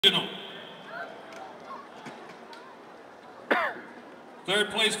Original.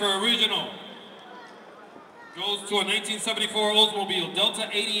 Third place for Original goes to a 1974 Oldsmobile Delta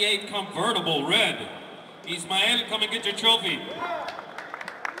 88 convertible red. Ismael, come and get your trophy.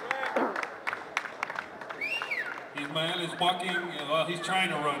 Ismael is walking, well, he's trying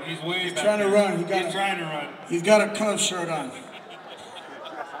to run. He's way back trying there. to run. He's trying to run. He's got a Cubs shirt on.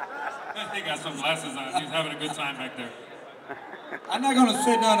 He got some glasses on. He's having a good time back there. I'm not gonna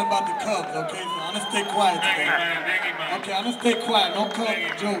say nothing about the Cubs, okay? So I'm gonna stay quiet today. Okay, I'm gonna stay quiet. No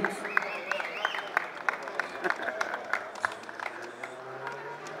Cubs jokes.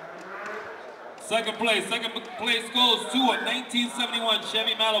 Second place goes to a 1971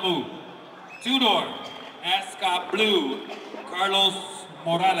 Chevy Malibu, two-door, Ascot Blue, Carlos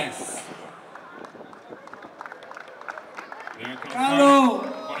Morales. There comes Carlos.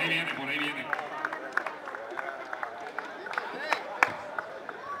 Por ahí viene, por ahí viene.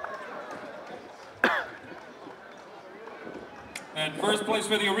 And first place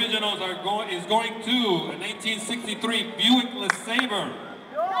for the Originals is going to a 1963 Buick LeSabre,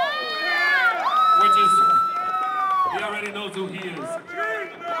 which is, he already knows who he is.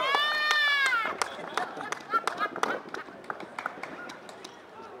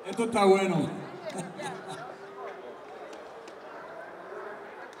 Esto está bueno.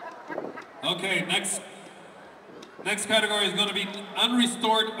 Okay, next category is going to be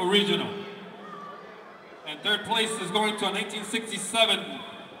Unrestored Original. And third place is going to a 1967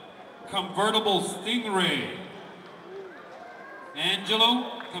 convertible Stingray.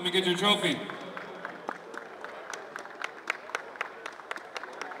 Angelo, come and get your trophy.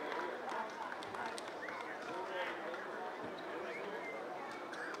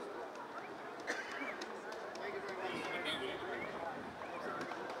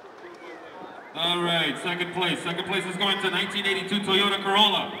 All right, second place. Second place is going to 1982 Toyota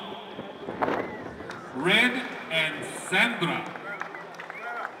Corolla. Red and Sandra.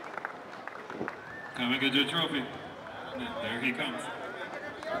 Come and get your trophy. There he comes.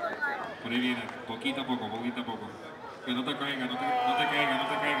 Por ahí viene. Poquito a poco, poquito a poco. Que no te caiga, no te caiga, no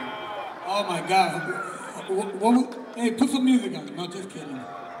te caiga. Oh my God. Hey, put some music on. No, just kidding.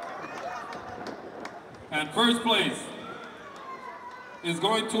 And first place is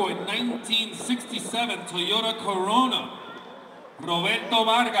going to a 1967 Toyota Corona. Roberto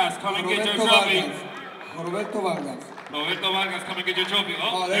Vargas, come and get your trophy. Roberto Vargas. Roberto Vargas, come and get your trophy.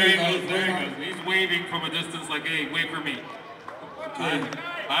 Oh, there he goes, there he goes. He's waving from a distance like, hey, wait for me. Okay.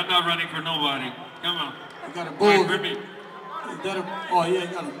 I'm not running for nobody. Come on. You got a bull. Wait for me. Oh yeah,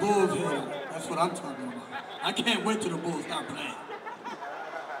 you got a bull's head. That's what I'm talking about. I can't wait till the Bulls start playing.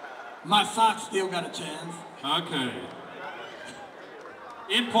 My Sox still got a chance. Okay.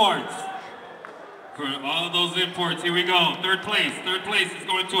 Imports. For all of those imports, here we go. Third place is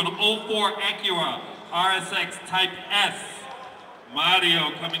going to an 04 Acura RSX Type S.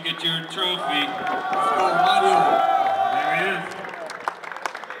 Mario, come and get your trophy. Let's go, Mario. There he is.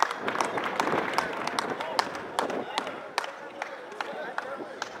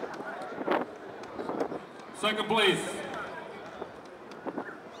 Second place.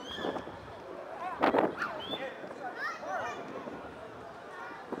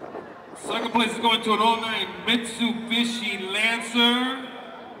 Second place is going to an 09 Mitsubishi Lancer.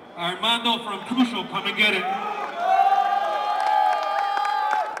 Armando from Crucial, come and get it.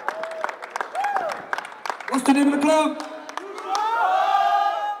 What's the name of the club?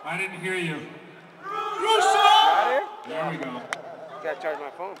 I didn't hear you. Crucial! There we go. Gotta charge my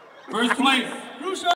phone. First place.